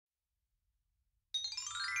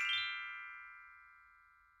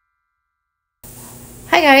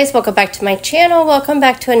Hi guys, welcome back to my channel. Welcome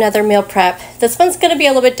back to another meal prep. This one's going to be a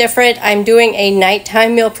little bit different. I'm doing a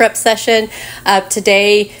nighttime meal prep session.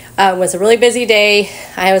 Today was a really busy day.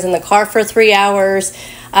 I was in the car for 3 hours.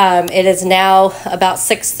 It is now about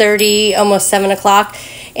 6:30, almost 7 o'clock.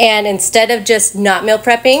 And instead of just not meal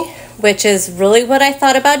prepping, which is really what I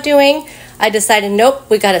thought about doing, I decided, nope,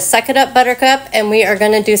 we got to suck it up, Buttercup, and we are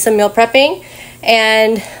going to do some meal prepping.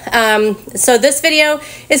 And so this video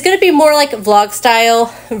is going to be more like vlog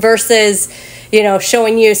style versus, you know,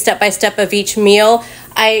 showing you step by step of each meal.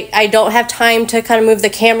 I don't have time to kind of move the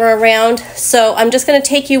camera around, so I'm just going to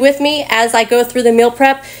take you with me as I go through the meal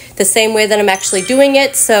prep the same way that I'm actually doing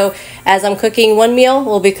it. So as I'm cooking one meal,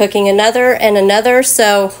 we'll be cooking another and another.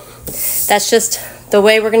 So that's just the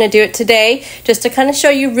way we're going to do it today, just to kind of show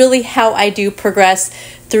you really how I do progress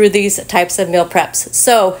through these types of meal preps.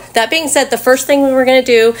 So that being said, the first thing we're going to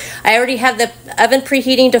do, I already have the oven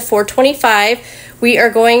preheating to 425. We are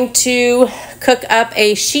going to cook up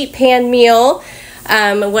a sheet pan meal.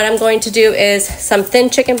 What I'm going to do is some thin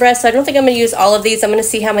chicken breast. So I don't think I'm going to use all of these. I'm going to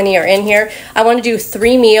see how many are in here. I want to do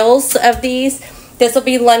 3 meals of these. This will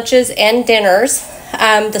be lunches and dinners.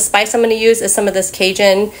 The spice I'm going to use is some of this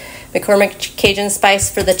Cajun, McCormick Cajun spice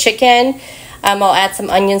for the chicken. I'll add some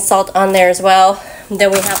onion salt on there as well.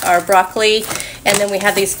 Then we have our broccoli, and then we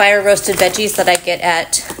have these fire roasted veggies that I get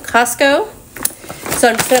at Costco. So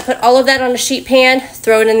I'm just going to put all of that on a sheet pan,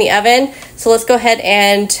 throw it in the oven. So let's go ahead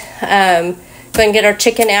and go and get our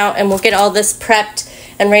chicken out, and we'll get all this prepped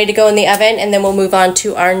and ready to go in the oven, and then we'll move on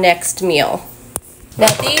to our next meal.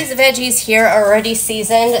 Now these veggies here are already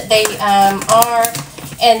seasoned. They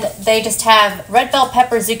and they just have red bell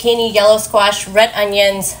pepper, zucchini, yellow squash, red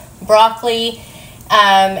onions, broccoli.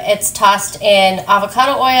 It's tossed in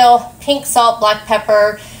avocado oil, pink salt, black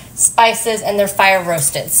pepper, spices, and they're fire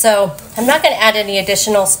roasted. So I'm not going to add any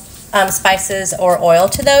additional spices or oil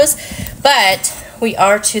to those, but we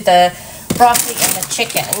are to the broccoli and the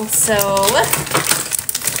chicken. So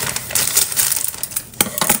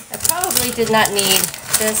I probably did not need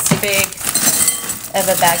this big of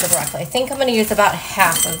a bag of broccoli. I think I'm going to use about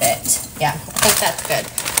half of it. Yeah, I think that's good.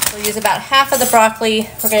 We'll use about half of the broccoli.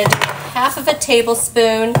 We're going to do half of a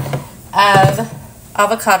tablespoon of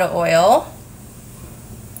avocado oil.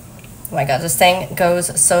 Oh my God, this thing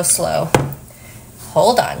goes so slow.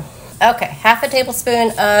 Hold on. Okay, half a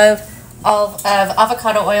tablespoon of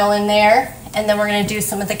avocado oil in there. And then we're going to do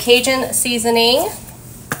some of the Cajun seasoning.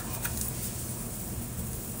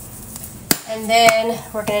 And then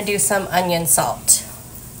we're going to do some onion salt.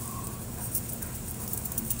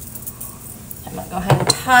 I'm going to go ahead and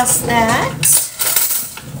toss that.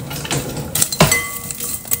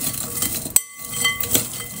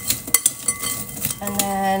 And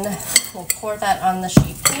then we'll pour that on the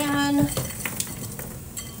sheet pan.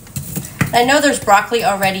 I know there's broccoli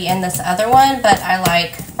already in this other one, but I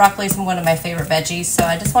like broccoli is one of my favorite veggies, so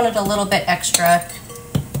I just wanted a little bit extra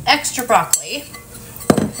broccoli.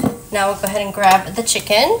 Now we'll go ahead and grab the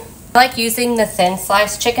chicken. I like using the thin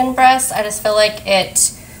sliced chicken breast. I just feel like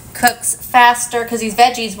it cooks faster because these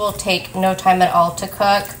veggies will take no time at all to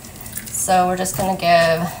cook. So we're just gonna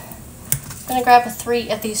grab 3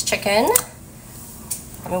 of these chicken.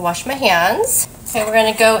 Let me wash my hands. Okay, we're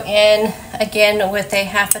gonna go in again with a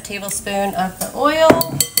half a tablespoon of the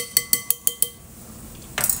oil,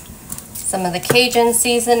 some of the Cajun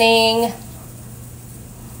seasoning,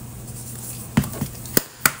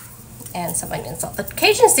 and some onion salt. The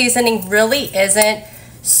Cajun seasoning really isn't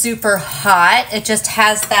super hot. It just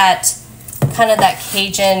has that kind of that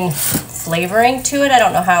Cajun flavoring to it. I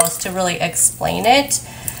don't know how else to really explain it.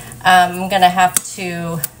 I'm gonna have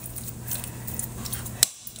to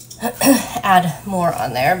add more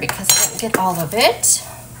on there because I didn't get all of it.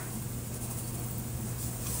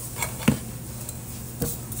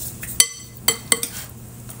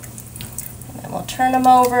 And then we'll turn them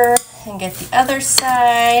over and get the other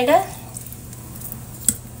side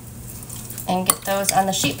and get those on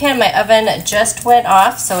the sheet pan. My oven just went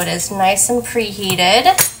off, so it is nice and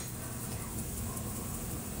preheated.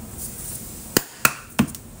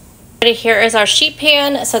 Here is our sheet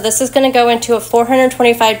pan. So this is going to go into a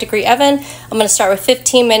 425 degree oven. I'm going to start with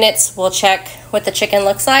 15 minutes. We'll check what the chicken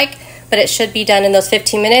looks like, but it should be done in those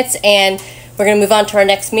 15 minutes. And we're going to move on to our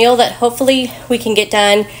next meal that hopefully we can get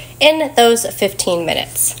done in those 15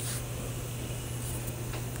 minutes.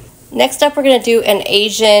 Next up, we're going to do an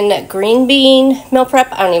Asian green bean meal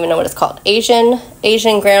prep. I don't even know what it's called.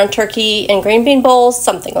 Asian ground turkey and green bean bowls,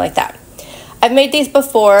 something like that. I've made these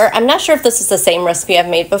before. I'm not sure if this is the same recipe I've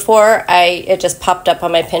made before. It just popped up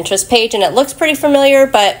on my Pinterest page and it looks pretty familiar,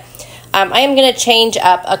 but I am going to change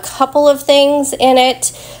up a couple of things in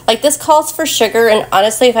it. Like this calls for sugar, and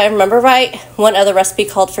honestly, if I remember right, one other recipe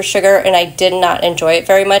called for sugar, and I did not enjoy it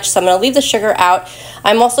very much, so I'm going to leave the sugar out.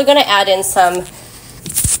 I'm also going to add in some,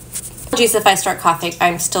 apologies if I start coughing,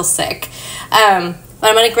 I'm still sick. But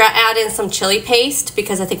I'm going to add in some chili paste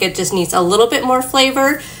because I think it just needs a little bit more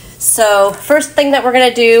flavor. So first thing that we're going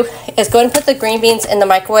to do is go and put the green beans in the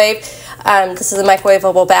microwave. This is a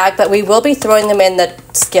microwavable bag, but we will be throwing them in the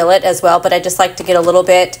skillet as well, but I just like to get a little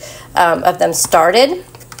bit of them started.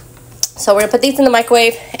 So we're going to put these in the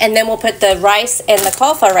microwave, and then we'll put the rice and the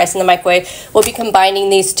cauliflower rice in the microwave. We'll be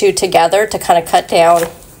combining these two together to kind of cut down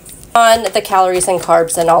on the calories and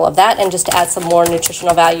carbs and all of that, and just to add some more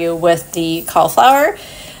nutritional value with the cauliflower.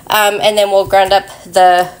 And then we'll grind up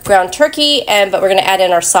the ground turkey, but we're going to add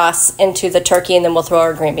in our sauce into the turkey, and then we'll throw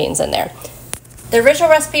our green beans in there. The original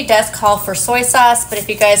recipe does call for soy sauce, but if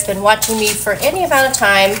you guys have been watching me for any amount of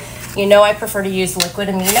time, you know I prefer to use liquid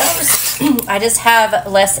aminos. I just have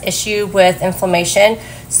less issue with inflammation.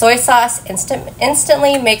 Soy sauce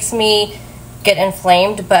instantly makes me get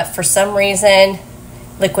inflamed, but for some reason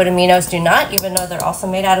liquid aminos do not, even though they're also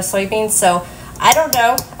made out of soybeans. So I don't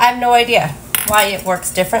know. I have no idea why it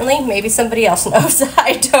works differently. Maybe somebody else knows.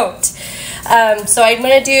 I don't. So I'm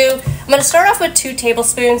going to start off with 2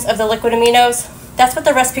 tablespoons of the liquid aminos. That's what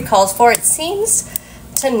the recipe calls for. It seems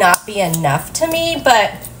to not be enough to me,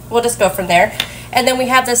 but we'll just go from there. And then we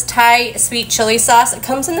have this Thai sweet chili sauce. It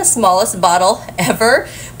comes in the smallest bottle ever,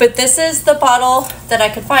 but this is the bottle that I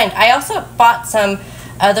could find. I also bought some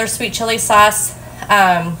other sweet chili sauce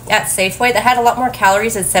at Safeway that had a lot more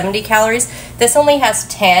calories, at 70 calories. This only has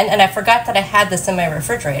 10, and I forgot that I had this in my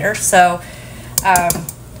refrigerator. So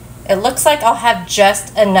it looks like I'll have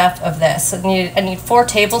just enough of this. I need 4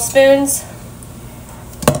 tablespoons.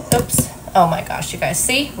 Oops. Oh my gosh, you guys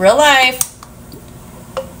see? Real life.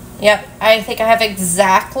 Yep, I think I have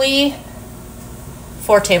exactly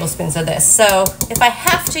 4 tablespoons of this. So if I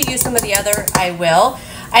have to use some of the other, I will.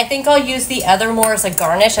 I think I'll use the other more as a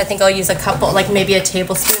garnish. I think I'll use a couple, like maybe a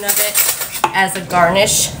tablespoon of it as a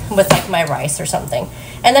garnish with like my rice or something.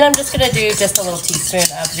 And then I'm just going to do just a little teaspoon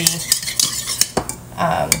of the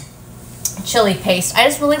chili paste. I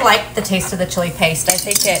just really like the taste of the chili paste. I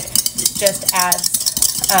think it just adds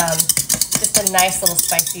just a nice little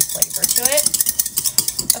spicy flavor to it.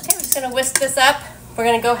 Okay, we're just going to whisk this up. We're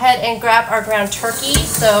going to go ahead and grab our ground turkey.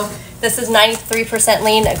 So this is 93%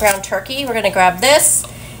 lean ground turkey. We're going to grab this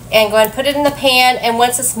and go ahead and put it in the pan. And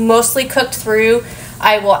once it's mostly cooked through,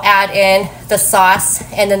 I will add in the sauce,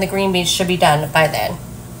 and then the green beans should be done by then.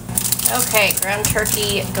 Okay, ground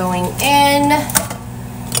turkey going in.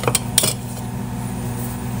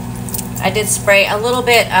 I did spray a little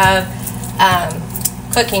bit of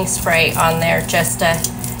cooking spray on there just to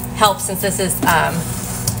help, since this is,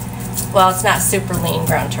 well, it's not super lean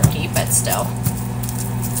ground turkey, but still.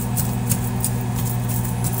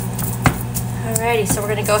 Alrighty, so we're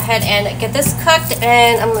going to go ahead and get this cooked,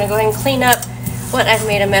 and I'm going to go ahead and clean up what I've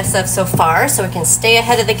made a mess of so far so we can stay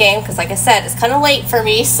ahead of the game, because like I said, it's kind of late for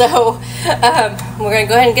me. So we're going to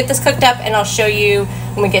go ahead and get this cooked up, and I'll show you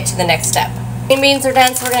when we get to the next step. Green beans are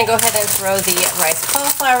done, so we're going to go ahead and throw the rice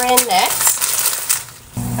cauliflower in next.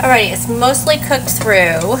 Alrighty, it's mostly cooked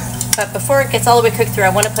through, but before it gets all the way cooked through, I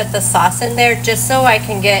want to put the sauce in there just so I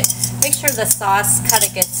can make sure the sauce kind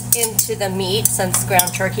of gets into the meat, since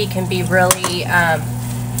ground turkey can be really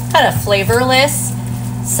kind of flavorless.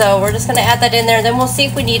 So we're just going to add that in there. Then we'll see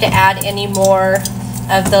if we need to add any more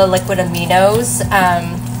of the liquid aminos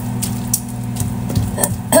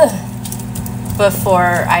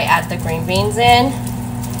before I add the green beans in.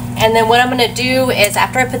 And then what I'm going to do is,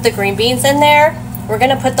 after I put the green beans in there, we're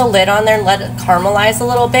going to put the lid on there and let it caramelize a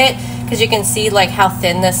little bit, because you can see like how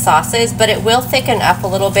thin this sauce is, but it will thicken up a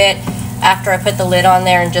little bit after I put the lid on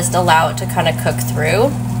there and just allow it to kind of cook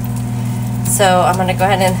through. So I'm going to go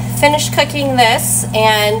ahead and finish cooking this,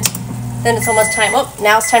 and then it's almost time. Oh,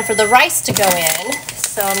 now it's time for the rice to go in.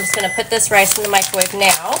 So I'm just going to put this rice in the microwave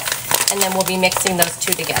now, and then we'll be mixing those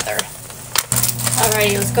two together.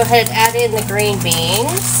 Alrighty, let's go ahead and add in the green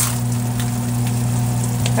beans.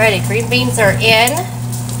 Alrighty, green beans are in.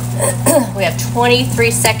 We have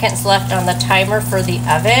 23 seconds left on the timer for the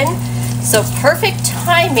oven. So perfect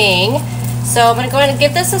timing. So I'm going to go ahead and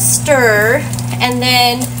give this a stir, and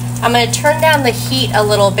then I'm going to turn down the heat a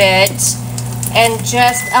little bit and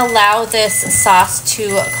just allow this sauce to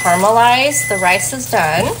caramelize. The rice is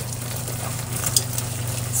done.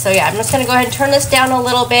 So yeah, I'm just going to go ahead and turn this down a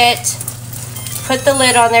little bit, put the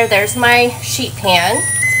lid on there. There's my sheet pan.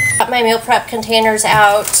 Got my meal prep containers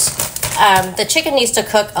out. The chicken needs to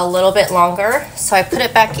cook a little bit longer, so I put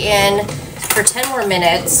it back in for 10 more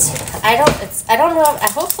minutes. I don't know,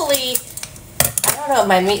 I don't know,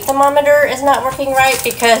 my meat thermometer is not working right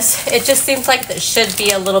because it just seems like it should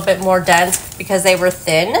be a little bit more dense because they were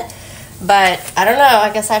thin. But I don't know,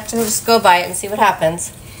 I guess I have to just go by it and see what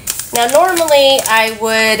happens. Now normally I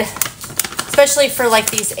would, especially for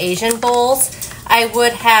like these Asian bowls, I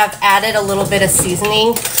would have added a little bit of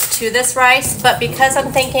seasoning to this rice, but because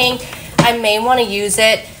I'm thinking I may want to use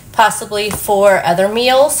it possibly for other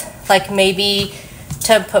meals, like maybe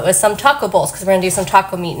to put with some taco bowls because we're going to do some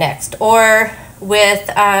taco meat next, or with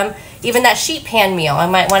even that sheet pan meal, I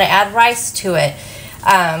might want to add rice to it.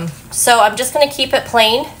 So I'm just going to keep it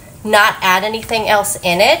plain, not add anything else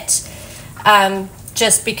in it,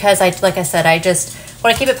 just because like I said, I just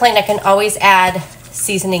want to keep it plain. I can always add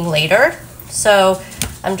seasoning later. So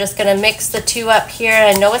I'm just going to mix the two up here.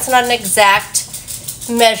 I know it's not an exact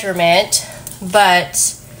measurement,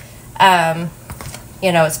 but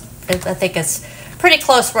you know, I think it's pretty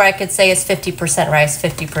close where I could say it's 50% rice,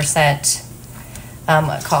 50%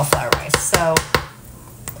 cauliflower rice. So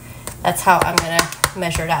that's how I'm going to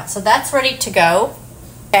measure it out. So that's ready to go.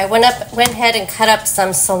 I went ahead and cut up some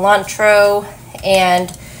cilantro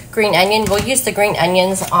and green onion. We'll use the green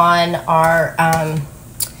onions on our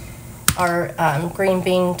green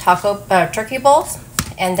bean turkey bowls,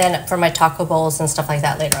 and then for my taco bowls and stuff like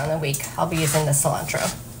that later on in the week, I'll be using the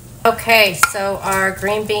cilantro. Okay, so our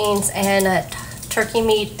green beans and turkey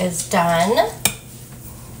meat is done.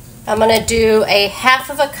 I'm gonna do a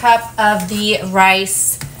half of a cup of the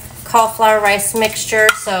rice, cauliflower rice mixture.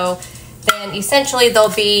 So then essentially there'll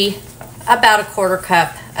be about a quarter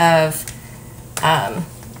cup of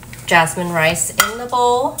jasmine rice in the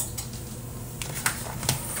bowl.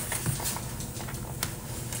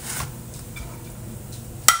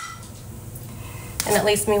 And it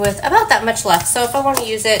leaves me with about that much left. So if I want to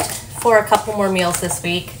use it for a couple more meals this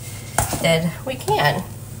week, then we can.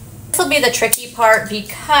 This will be the tricky part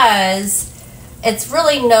because it's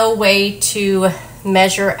really no way to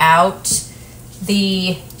measure out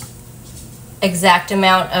the exact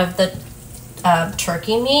amount of the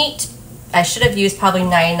turkey meat. I should have used probably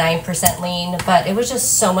 99% lean, but it was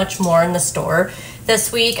just so much more in the store this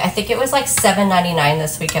week. I think it was like $7.99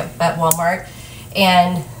 this week at Walmart,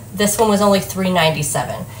 and this one was only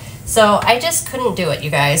 $3.97. So I just couldn't do it, you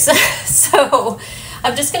guys. So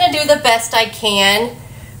I'm just gonna do the best I can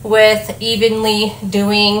with evenly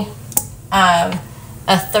doing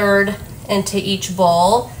a third into each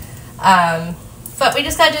bowl. But we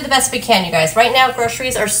just gotta do the best we can, you guys. Right now,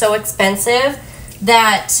 groceries are so expensive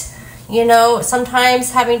that, you know,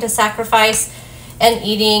 sometimes having to sacrifice and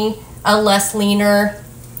eating a less leaner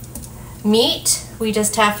meat, we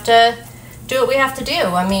just have to do what we have to do.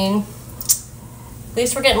 I mean, at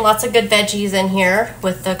least we're getting lots of good veggies in here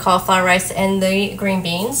with the cauliflower rice and the green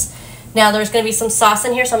beans. Now there's going to be some sauce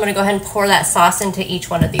in here, so I'm going to go ahead and pour that sauce into each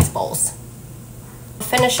one of these bowls.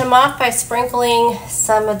 Finish them off by sprinkling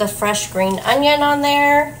some of the fresh green onion on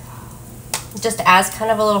there. Just adds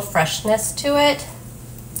kind of a little freshness to it.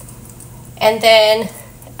 And then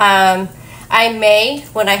I may,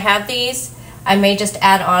 when I have these, I may just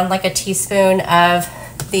add on like a teaspoon of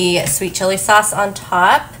the sweet chili sauce on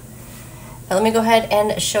top. But let me go ahead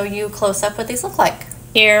and show you close up what these look like.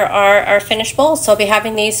 Here are our finished bowls. So I'll be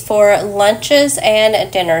having these for lunches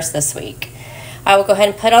and dinners this week. I will go ahead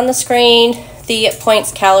and put on the screen the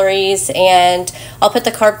points, calories, and I'll put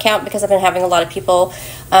the carb count because I've been having a lot of people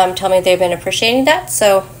tell me they've been appreciating that.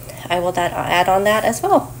 So I will add on that as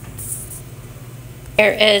well.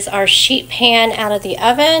 Here is our sheet pan out of the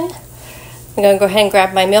oven. I'm going to go ahead and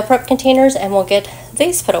grab my meal prep containers and we'll get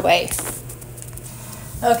these put away.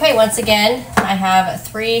 Okay, once again, I have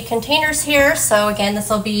 3 containers here. So again, this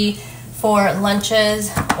will be for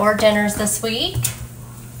lunches or dinners this week.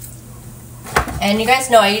 And you guys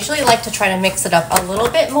know I usually like to try to mix it up a little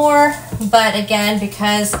bit more, but again,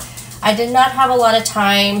 because I did not have a lot of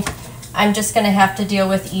time, I'm just going to have to deal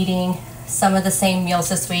with eating some of the same meals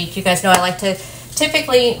this week. You guys know I like to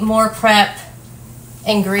typically more prep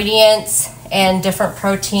ingredients and different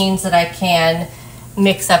proteins that I can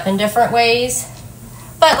mix up in different ways.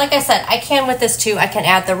 But like I said, I can with this too. I can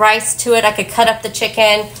add the rice to it. I could cut up the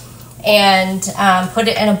chicken and put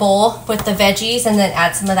it in a bowl with the veggies and then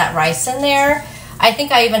add some of that rice in there. I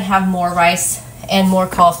think I even have more rice and more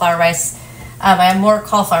cauliflower rice. I have more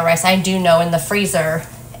cauliflower rice, I do know, in the freezer.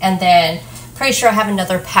 And then pretty sure I have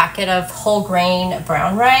another packet of whole grain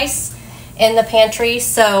brown rice in the pantry.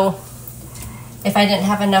 So if I didn't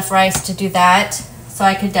have enough rice to do that, so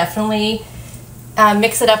I could definitely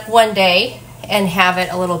mix it up one day and have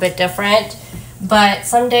it a little bit different. But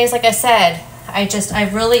some days, like I said, I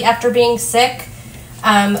really, after being sick,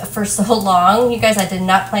 for so long. You guys, I did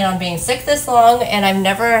not plan on being sick this long, and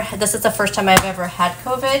this is the first time I've ever had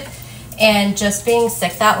COVID, and just being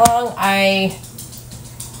sick that long, I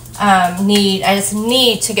just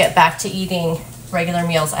need to get back to eating regular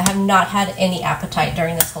meals. I have not had any appetite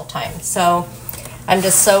during this whole time, so I'm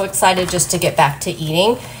just so excited just to get back to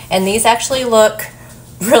eating. And these actually look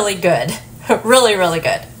really good. Really, really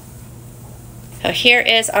good. So here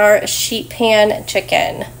is our sheet pan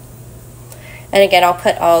chicken. And again, I'll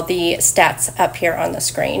put all the stats up here on the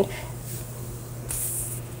screen.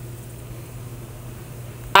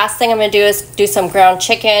 Last thing I'm going to do is do some ground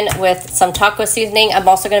chicken with some taco seasoning. I'm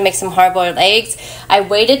also going to make some hard-boiled eggs. I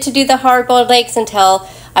waited to do the hard-boiled eggs until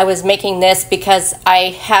I was making this because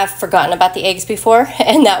I have forgotten about the eggs before,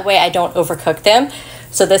 and that way I don't overcook them.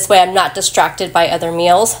 So this way I'm not distracted by other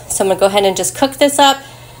meals. So I'm going to go ahead and just cook this up,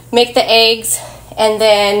 make the eggs, and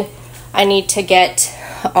then I need to get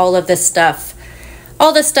all this stuff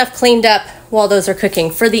cleaned up while those are cooking.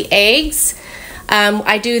 For the eggs,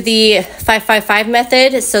 I do the 5-5-5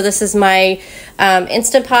 method. So this is my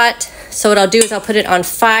Instant Pot. So what I'll do is I'll put it on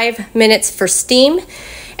 5 minutes for steam,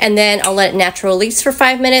 and then I'll let it natural release for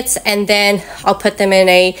 5 minutes, and then I'll put them in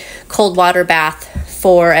a cold water bath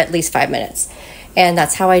for at least 5 minutes. And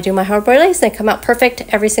that's how I do my hard-boiled eggs. They come out perfect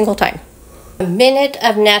every single time. A minute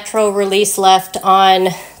of natural release left on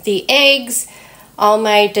the eggs. All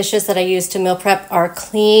my dishes that I use to meal prep are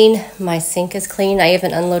clean. My sink is clean. I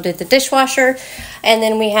even unloaded the dishwasher. And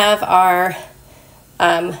then we have our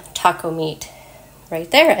taco meat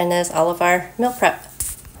right there. And there's all of our meal prep.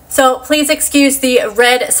 So please excuse the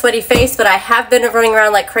red sweaty face, but I have been running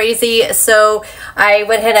around like crazy. So I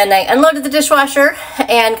went ahead and I unloaded the dishwasher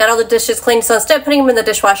and got all the dishes cleaned. So instead of putting them in the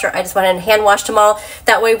dishwasher, I just went ahead and hand washed them all.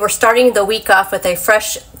 That way we're starting the week off with a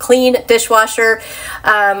fresh, clean dishwasher.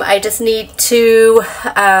 I just need to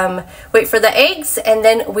wait for the eggs, and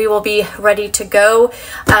then we will be ready to go.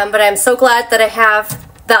 But I'm so glad that I have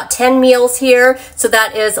about 10 meals here. So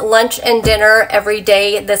that is lunch and dinner every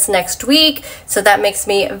day this next week. So that makes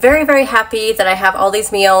me very, very happy that I have all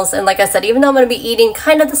these meals. And like I said, even though I'm going to be eating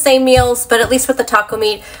kind of the same meals, but at least with the taco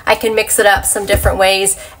meat, I can mix it up some different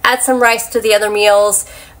ways, add some rice to the other meals.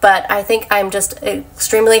 But I think I'm just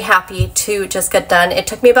extremely happy to just get done. It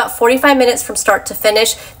took me about 45 minutes from start to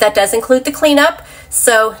finish. That does include the cleanup.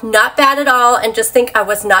 So not bad at all. And just think I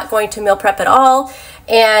was not going to meal prep at all.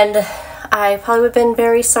 And I probably would have been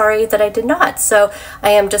very sorry that I did not. So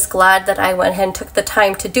I am just glad that I went ahead and took the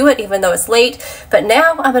time to do it, even though it's late. But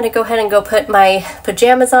now I'm going to go ahead and go put my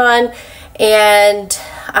pajamas on, and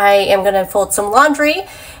I am going to fold some laundry,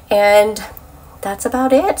 and that's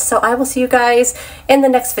about it. So I will see you guys in the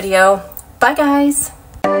next video. Bye, guys.